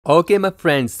Okay my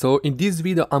friends, so in this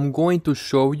video I'm going to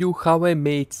show you how I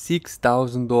made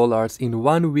 $6,000 in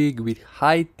 1 week with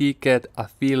high ticket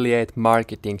affiliate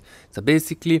marketing. So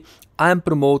basically I'm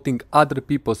promoting other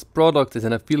people's products as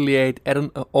an affiliate. I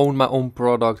don't own my own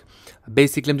product.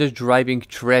 Basically I'm just driving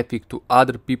traffic to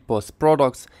other people's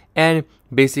products, and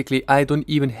basically I don't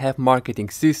even have marketing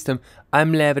system.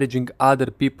 I'm leveraging other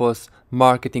people's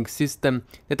marketing system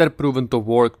that are proven to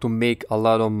work to make a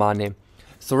lot of money.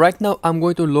 So right now I'm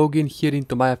going to log in here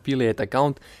into my affiliate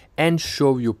account and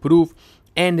show you proof,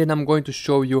 and then I'm going to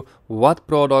show you what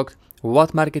product,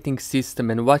 what marketing system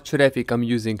and what traffic I'm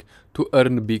using to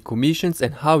earn big commissions,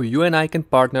 and how you and I can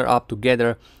partner up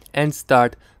together and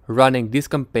start running this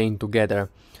campaign together.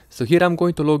 So here I'm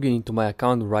going to log in into my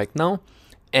account right now,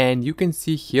 and you can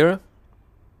see here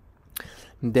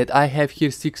that I have here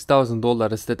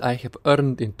 $6,000 that I have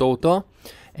earned in total.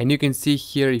 And you can see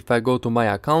here, if I go to my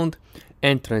account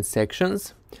and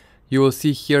transactions, you will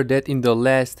see here that in the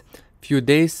last few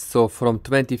days, so from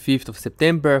 25th of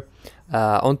September,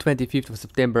 on 25th of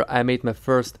September I made my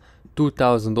first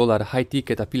 $2,000 high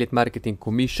ticket affiliate marketing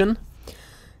commission,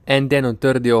 and then on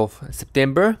 30th of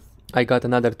September I got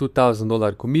another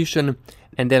 $2,000 commission,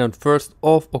 and then on 1st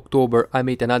of October I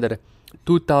made another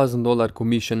 $2,000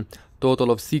 commission,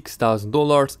 total of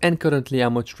 $6,000, and currently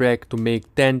I'm on track to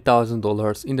make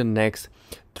 $10,000 in the next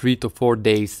 3 to 4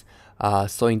 days.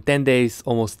 So in 10 days,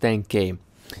 almost 10K.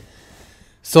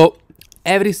 So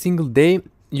every single day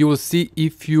you will see,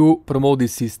 if you promote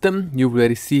this system, you will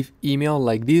receive email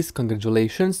like this: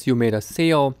 congratulations, you made a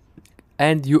sale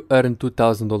and you earned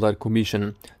 $2,000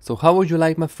 commission. So how would you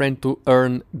like, my friend, to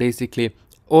earn basically,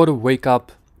 or wake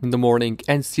up in the morning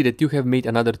and see that you have made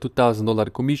another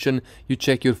 $2,000 commission? You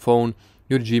check your phone,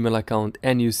 your Gmail account,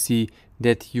 and you see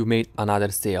that you made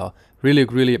another sale. Really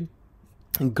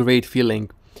great feeling.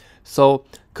 So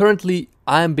currently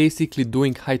I'm basically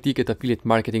doing high ticket affiliate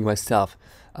marketing myself.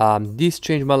 This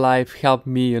changed my life, helped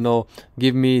me,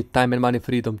 give me time and money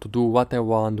freedom to do what I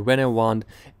want, when I want,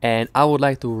 and I would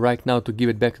like to right now to give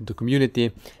it back to the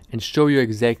community and show you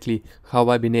exactly how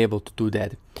I've been able to do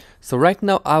that. So right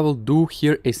now I will do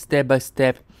here a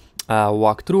step-by-step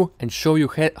walkthrough and show you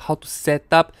how to set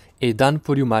up a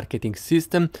done-for-you marketing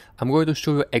system. I'm going to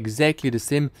show you exactly the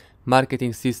same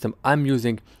marketing system I'm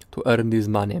using to earn this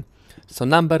money. So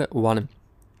number one,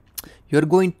 you're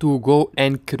going to go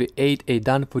and create a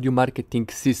done-for-you marketing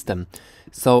system.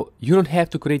 So you don't have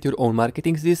to create your own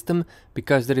marketing system,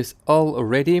 because there is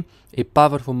already a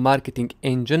powerful marketing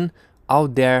engine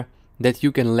out there that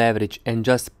you can leverage and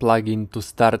just plug in to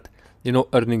start,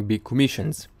 earning big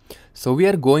commissions. So we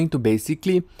are going to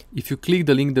basically, if you click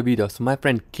the link in the video, so my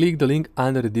friend, click the link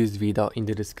under this video in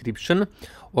the description,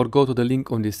 or go to the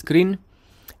link on the screen,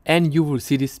 and you will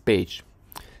see this page.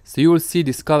 So you will see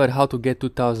discover how to get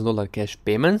 $2,000 cash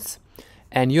payments,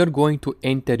 and you're going to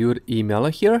enter your email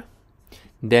here.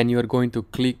 Then you're going to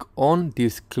click on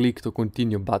this click to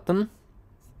continue button,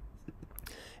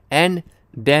 and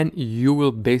then you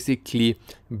will basically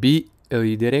be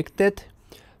redirected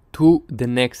to the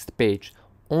next page.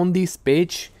 On this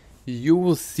page you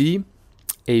will see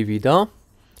a video,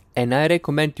 and I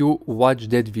recommend you watch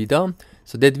that video.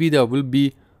 So that video will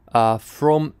be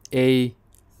from a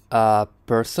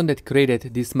person that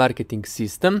created this marketing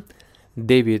system,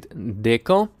 David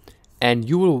Deco, and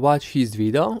you will watch his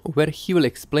video where he will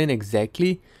explain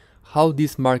exactly how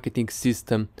this marketing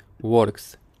system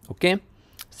works. Okay,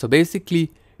 so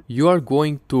basically you are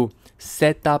going to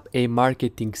set up a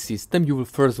marketing system. You will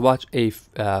first watch a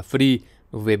free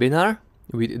webinar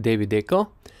with David Deco.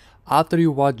 After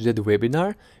you watch that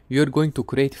webinar, you're going to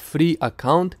create free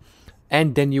account,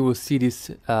 and then you will see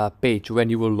this page when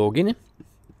you will log in,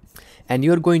 and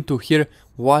you're going to here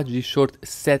watch this short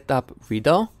setup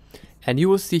video, and you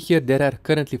will see here there are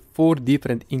currently 4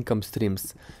 different income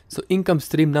streams. So income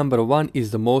stream number 1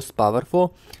 is the most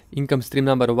powerful. Income stream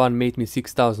number 1 made me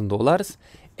 $6,000,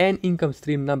 and income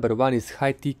stream number 1 is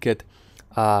high ticket,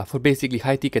 for basically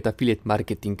high ticket affiliate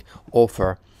marketing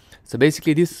offer. So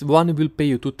basically this one will pay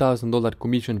you $2,000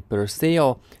 commission per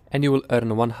sale, and you will earn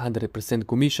 100%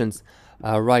 commissions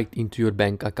right into your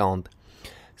bank account.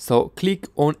 So click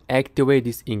on activate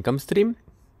this income stream,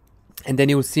 and then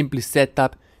you will simply set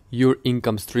up your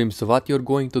income stream. So what you're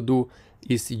going to do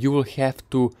is you will have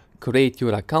to create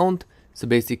your account. So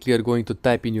basically you're going to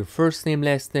type in your first name,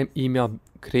 last name, email,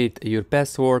 create your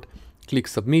password, click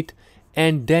submit,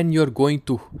 and then you're going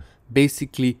to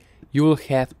basically, you will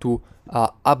have to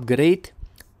upgrade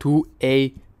to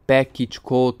a package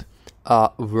called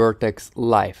Vertex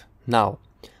Live. Now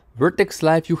Vertex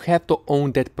Live, you have to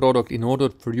own that product in order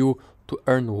for you to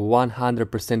earn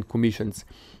 100% commissions.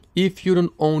 if you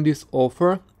don't own this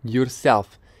offer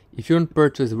yourself, if you don't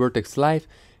purchase Vertex Live,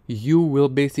 you will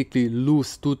basically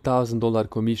lose $2,000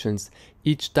 commissions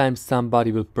each time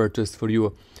somebody will purchase for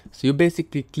you. So you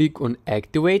basically click on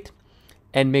activate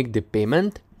and make the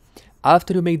payment.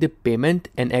 After you make the payment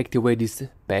and activate this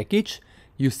package,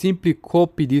 you simply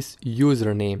copy this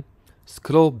username.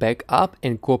 Scroll back up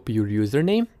and copy your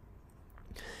username.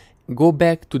 Go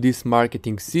back to this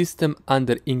marketing system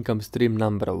under income stream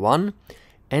number 1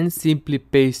 and simply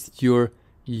paste your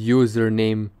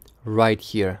username right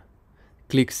here.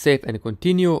 Click save and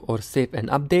continue or save and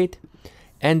update,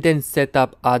 and then set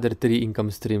up other 3 income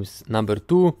streams, number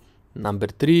 2, number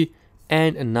 3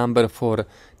 and number 4.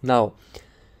 Now,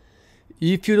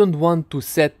 if you don't want to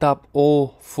set up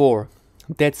all 4,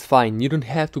 that's fine. You don't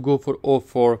have to go for all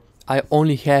 4. I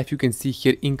only have, you can see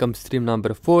here, income stream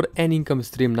number 4 and income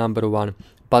stream number 1.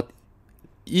 But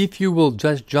if you will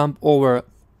just jump over,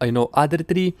 other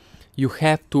 3, you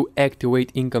have to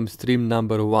activate income stream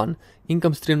number 1.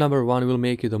 Income stream number 1 will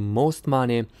make you the most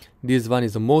money. This one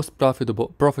is the most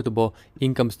profitable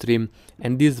income stream,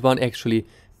 and this one actually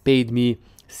paid me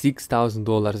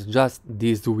 $6,000 just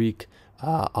this week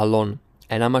alone,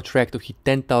 and I'm on track to hit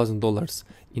 $10,000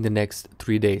 in the next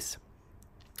 3 days.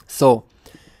 So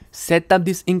set up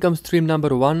this income stream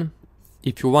number 1.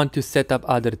 If you want to set up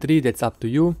other 3, that's up to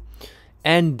you.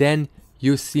 And then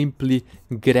you simply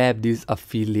grab this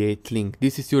affiliate link.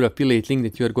 This is your affiliate link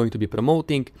that you are going to be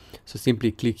promoting. So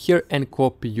simply click here and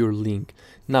copy your link.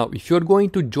 Now, if you're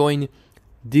going to join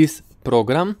this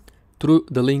program through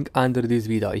the link under this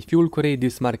video, if you will create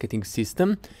this marketing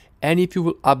system and if you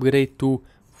will upgrade to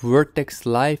Vertex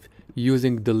Live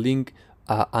using the link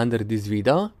under this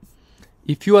video,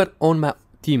 if you are on my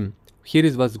team, here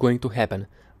is what's going to happen.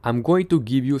 I'm going to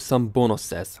give you some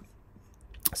bonuses.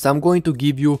 So I'm going to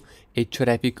give you a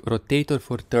traffic rotator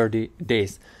for 30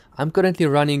 days. I'm currently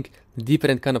running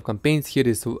different kind of campaigns. Here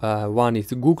is one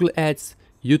is Google ads,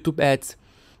 YouTube ads,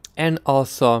 and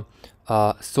also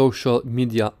social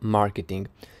media marketing.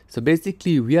 So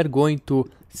basically we are going to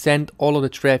send all of the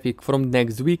traffic from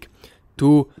next week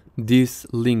to this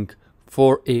link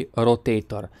for a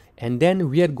rotator. And then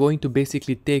we are going to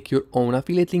basically take your own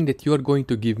affiliate link that you are going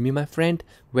to give me, my friend,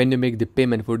 when you make the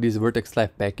payment for this Vertex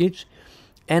Live package.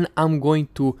 And I'm going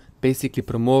to basically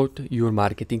promote your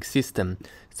marketing system.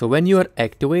 So when you are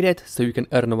activated, so you can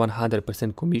earn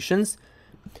 100% commissions,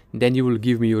 then you will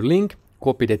give me your link,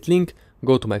 copy that link,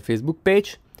 go to my Facebook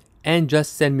page, and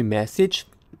just send me message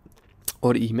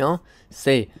or email,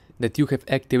 say that you have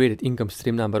activated income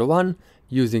stream number 1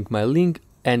 using my link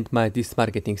and this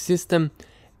marketing system,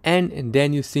 and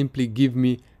then you simply give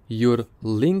me your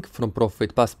link from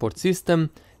Profit Passport system,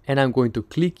 and I'm going to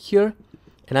click here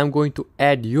and I'm going to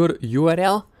add your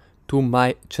URL to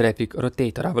my traffic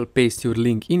rotator. I will paste your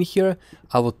link in here.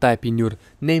 I will type in your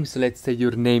name. So let's say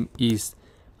your name is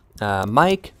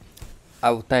Mike. I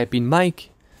will type in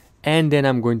Mike, and then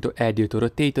I'm going to add you to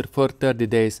rotator for 30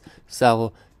 days. So I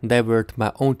will divert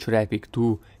my own traffic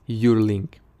to your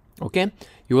link. Okay.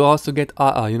 You will also get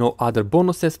other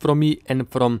bonuses from me and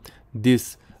from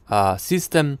this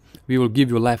system. We will give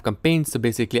you live campaigns. So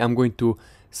basically I'm going to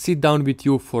sit down with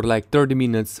you for like 30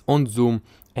 minutes on Zoom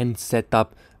and set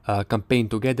up a campaign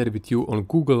together with you on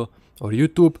Google or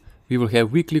YouTube. We will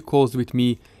have weekly calls with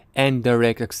me and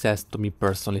direct access to me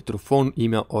personally through phone,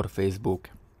 email or Facebook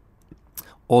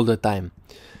all the time.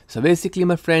 So basically,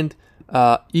 my friend,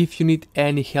 if you need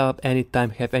any help anytime,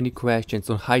 have any questions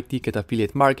on high ticket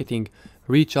affiliate marketing,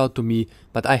 reach out to me.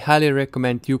 But I highly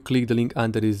recommend you click the link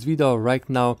under this video right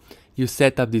now. You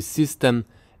set up this system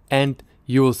and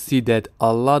you will see that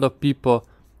a lot of people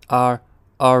are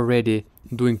already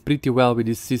doing pretty well with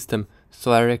this system.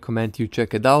 So I recommend you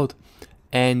check it out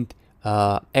and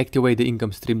activate the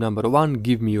income stream number 1.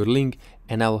 Give me your link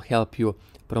and I will help you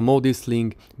promote this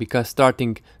link, because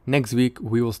starting next week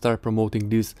we will start promoting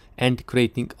this and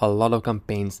creating a lot of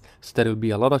campaigns. So there will be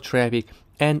a lot of traffic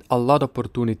and a lot of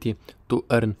opportunity to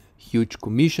earn huge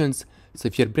commissions. So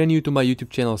if you're brand new to my YouTube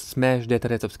channel, smash that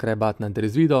red subscribe button under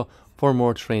this video for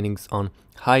more trainings on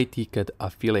high ticket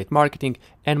affiliate marketing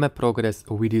and my progress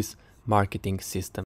with this marketing system.